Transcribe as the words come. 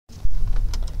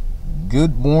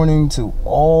Good morning to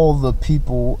all the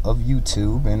people of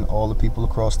YouTube and all the people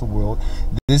across the world.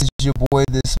 This is your boy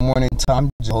this morning, Tom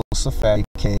Joseph,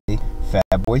 aka Fat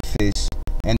Boy Fish,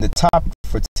 and the topic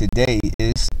for today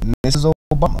is Mrs.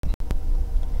 Obama.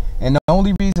 And the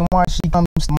only reason why she comes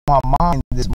to my mind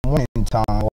this morning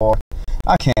time, or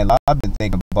I can't lie, I've been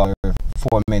thinking about her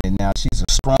for a minute now. She's a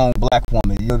strong black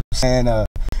woman. You know what I'm saying? A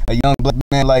young black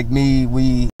man like me,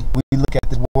 we look at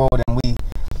the world and we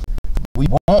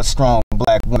want a strong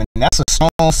black woman. That's a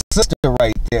strong sister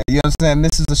right there. You know what I'm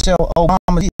saying? Mrs. Michelle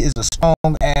Obama is a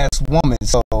strong ass woman.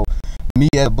 So me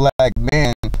as a black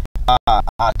man,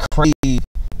 I crave, you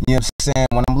know what I'm saying,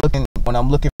 when I'm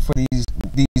looking for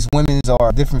these women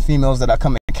or different females that I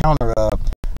come encounter,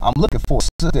 I'm looking for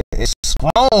a sister as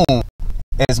strong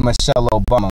as Michelle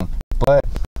Obama. But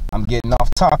I'm getting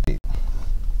off topic.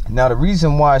 Now the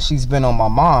reason why she's been on my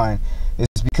mind is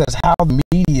because how the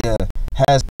media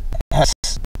has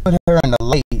put her in the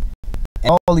light and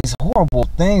all these horrible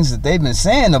things that they've been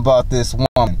saying about this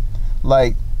woman.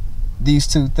 Like these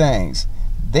two things.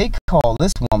 They call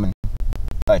this woman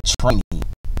a trainee.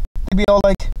 They be all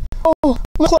like, oh,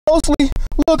 look closely,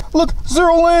 look,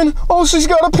 zero in, oh, she's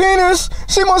got a penis,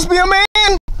 she must be a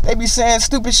man. They be saying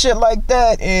stupid shit like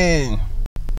that, and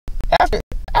after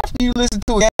you listen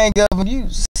to a gang of them, you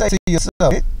say to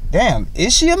yourself, damn,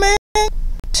 is she a man?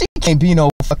 She can't be no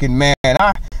fucking man.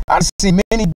 I've seen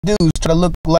many dudes try to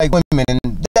look like women,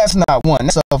 and that's not one.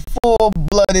 That's a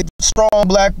full-blooded, strong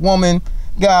black woman.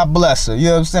 God bless her. You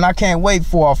know what I'm saying? I can't wait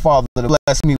for our Father to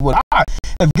bless me with her.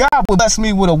 If God would bless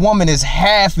me with a woman that's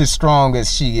half as strong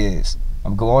as she is.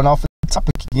 I'm going off the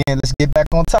topic again. Let's get back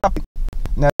on topic.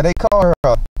 Now, they call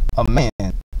her a man.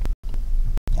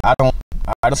 I don't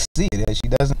see it. She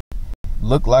doesn't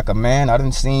look like a man. I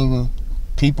done seen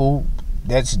people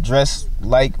that's dressed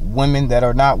like women that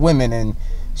are not women, and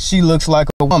she looks like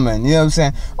a woman. You know what I'm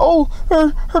saying? Oh,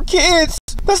 her kids,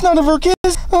 that's none of her kids.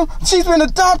 Oh, she's been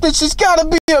adopted, she's gotta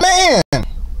be a man.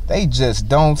 They just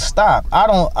don't stop. I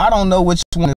don't know which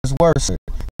one is worse.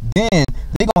 Then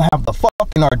they gonna have the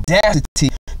fucking audacity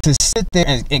to sit there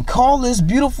and call this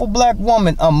beautiful black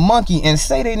woman a monkey and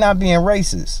say they not being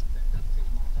racist.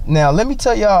 Now let me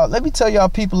tell y'all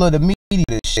people of the media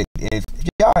this shit. If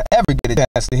y'all ever get a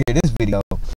chance to hear this video,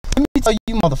 let me tell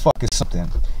you motherfuckers something.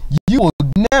 You will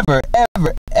never,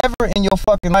 ever, ever in your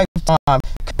fucking lifetime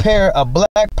compare a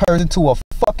black person to a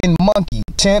fucking monkey,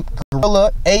 chimp,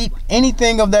 gorilla, ape,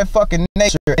 anything of that fucking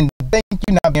nature, and think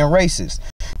you're not being racist.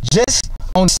 Just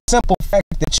on the simple fact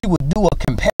that you would do a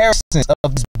comparison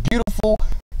of this beautiful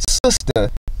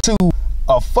sister to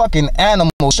a fucking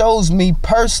animal shows me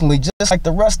personally, just like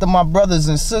the rest of my brothers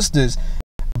and sisters,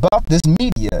 about this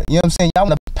media. You know what I'm saying? Y'all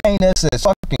want to paint us as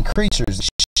fucking creatures and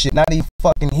shit, not even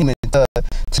fucking human.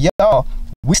 To y'all,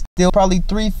 we still probably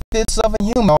 3/5 of a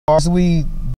human, or as we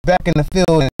back in the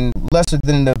field and lesser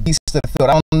than the beasts of the field.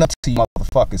 I don't know to you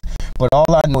motherfuckers, but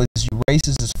all I know is you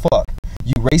racist as fuck.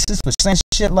 You racist for saying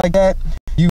shit like that.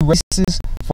 You racist